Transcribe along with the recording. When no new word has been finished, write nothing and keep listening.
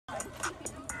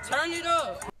Turn it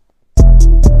up.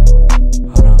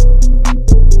 Hold on.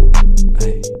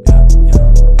 Hey,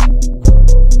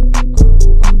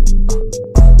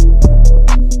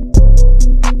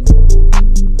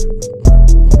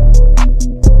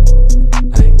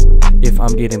 If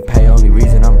I'm getting paid, only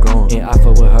reason I'm growing. And I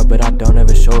fuck with her, but I don't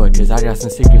ever show it, cause I got some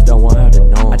secrets, don't want her to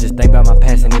know. I just think about my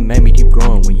past and it made me keep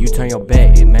growing. When you turn your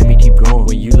back, it made me keep growing.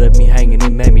 When you left me hanging, it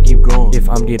made me keep growing. If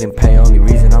I'm getting paid, only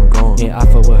reason I'm growing. And I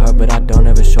fuck with her, but I don't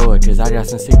ever show it, cause I got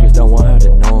some secrets, don't want her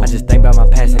to know. I just think about my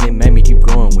past and it made me keep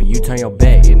growing. When you turn your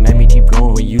back, it made me keep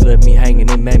growing. When you left me hanging,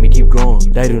 it made me keep growing.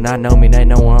 They do not know me, they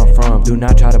know where I'm from. Do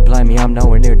not try to play me, I'm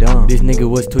nowhere near dumb. This nigga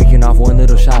was tweaking off one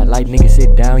little shot. Like, nigga,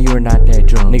 sit down, you are not that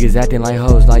drunk. Niggas acting like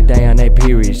hoes, like they on that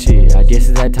period shit. I guess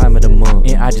it's that time of the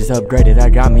month, and I just upgraded, I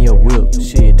got me a whip.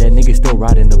 Shit, that nigga still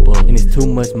riding the book, and it's too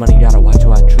much money, gotta watch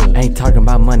who I trust. Ain't talking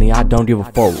about money, I don't give a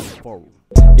fuck.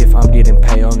 If I'm getting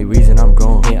paid, only reason I'm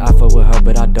growing. And I fuck with her,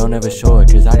 but I don't ever show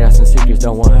it, cause I got some secrets,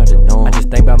 don't want her to know. I just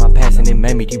think about my past and it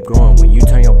made me keep growing. When you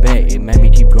turn your back, it made me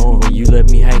keep growing. When you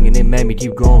left me hanging, it made me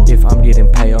keep growing. If I'm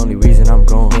getting paid, only reason I'm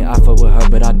growing. And I fuck with her,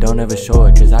 but I don't ever show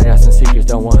it, cause I got some secrets,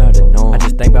 don't want her to know. I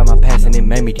just think about my past and it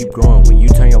made me keep growing. When you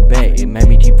turn your back, it made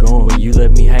me keep growing. When you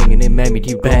left me hanging, it made me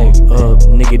keep back up.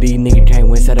 Nigga, these niggas can't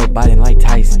win, so they biting like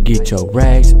Tyson. Get your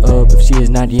rags up. If she is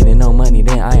not getting no money,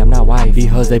 then I am not wife. These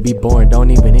hoes, they be boring, don't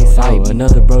even incite.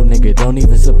 Another bro nigga, don't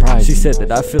even surprise. She said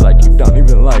that I feel like you don't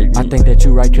even like me. I think that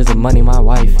you right cause of money, my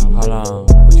wife. Hold on,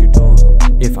 what you doing?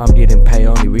 If I'm getting paid,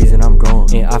 only reason I'm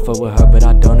growing. And I fuck with her, but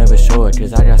I don't ever show it,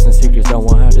 cause I got some secrets, don't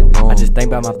want her to know. I just think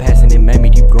about my past and it made me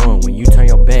keep growing. When you turn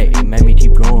your back, it made me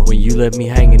keep growing. When you left me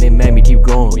hanging, it made me keep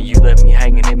going. When you left me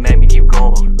hanging, it made me keep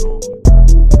going.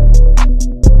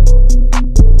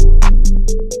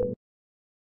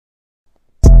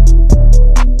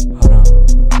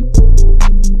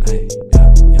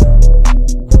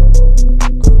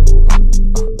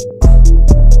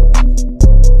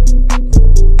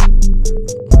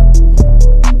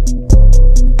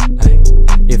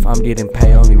 If I'm getting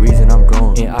paid, only reason I'm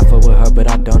growing. And I fuck with her, but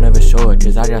I don't ever show it,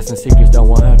 cause I got some secrets, don't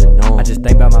want her to know. I just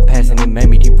think about my past and it made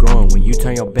me keep growing. When you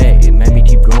turn your back, it made me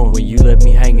keep growing. When you left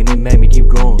me hanging, it made me keep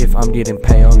growing. If I'm getting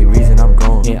paid, only reason I'm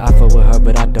growing. And I fuck with her,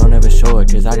 but I don't ever show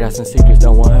it, cause I got some secrets,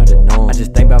 don't want her to know. I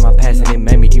just think about my past and it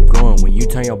made me keep growing. When you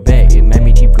turn your back, it made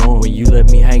me keep growing. When you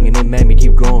left me hanging, it made me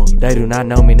keep growing. They do not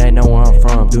know me, they know where I'm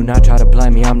from. Do not try to play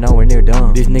me, I'm nowhere near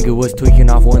dumb. This nigga was tweaking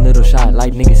off one little shot.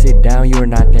 Like, nigga, sit down, you are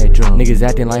not that drunk. Niggas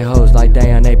acting like hoes, like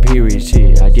they on that period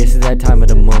shit. I guess it's that time of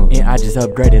the month, and I just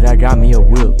upgraded, I got me a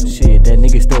whip. Shit, that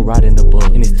nigga still riding the book,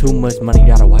 and it's too much money,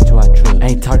 gotta watch who I trust.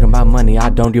 Ain't talking about money, I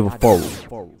don't give a fuck.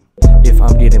 If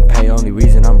I'm getting paid, only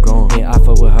reason I'm growing. And I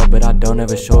fuck with her, but I don't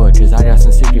ever show it, cause I got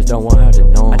some secrets, don't want her to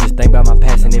know. I just think about my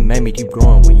past and it made me keep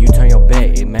growing. When you turn your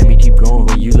back, it made me keep growing.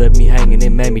 When you left me hanging,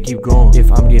 it made me keep growing.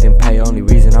 If I'm getting paid, only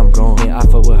reason I'm growing. And I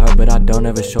fuck with her, but I don't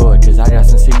ever show it, cause I got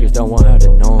some secrets, don't want her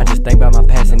to know. I just think about my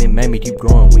past and it made me keep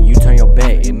growing. When you turn your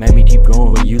back, it made me keep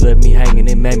growing. When you left me hanging,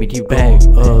 it made me keep back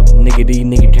up. Nigga, these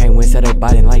niggas can't win, so they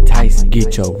biting like Tyson.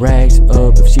 Get your rags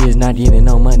up. If she is not getting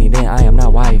no money, then I am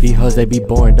not wife. These hoes, they be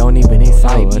boring, don't even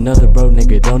incite. Another bro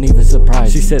nigga, don't even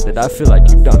surprise. She said that I feel like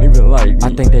you don't even like me. I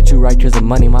think that you right cause of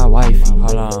money, my wife.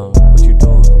 Hold on, what you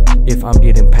doing? If I'm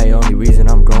getting paid, only reason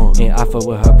I'm growing. And I fuck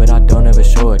with her, but I don't ever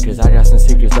show it, cause I got some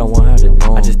secrets, don't want her to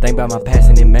know. I just think about my past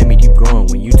and it made me keep growing.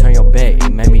 When you turn your back,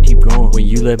 it made me keep growing. When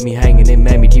you left me hanging, it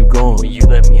made me keep going. When you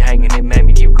left me hanging, it made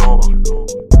me keep going.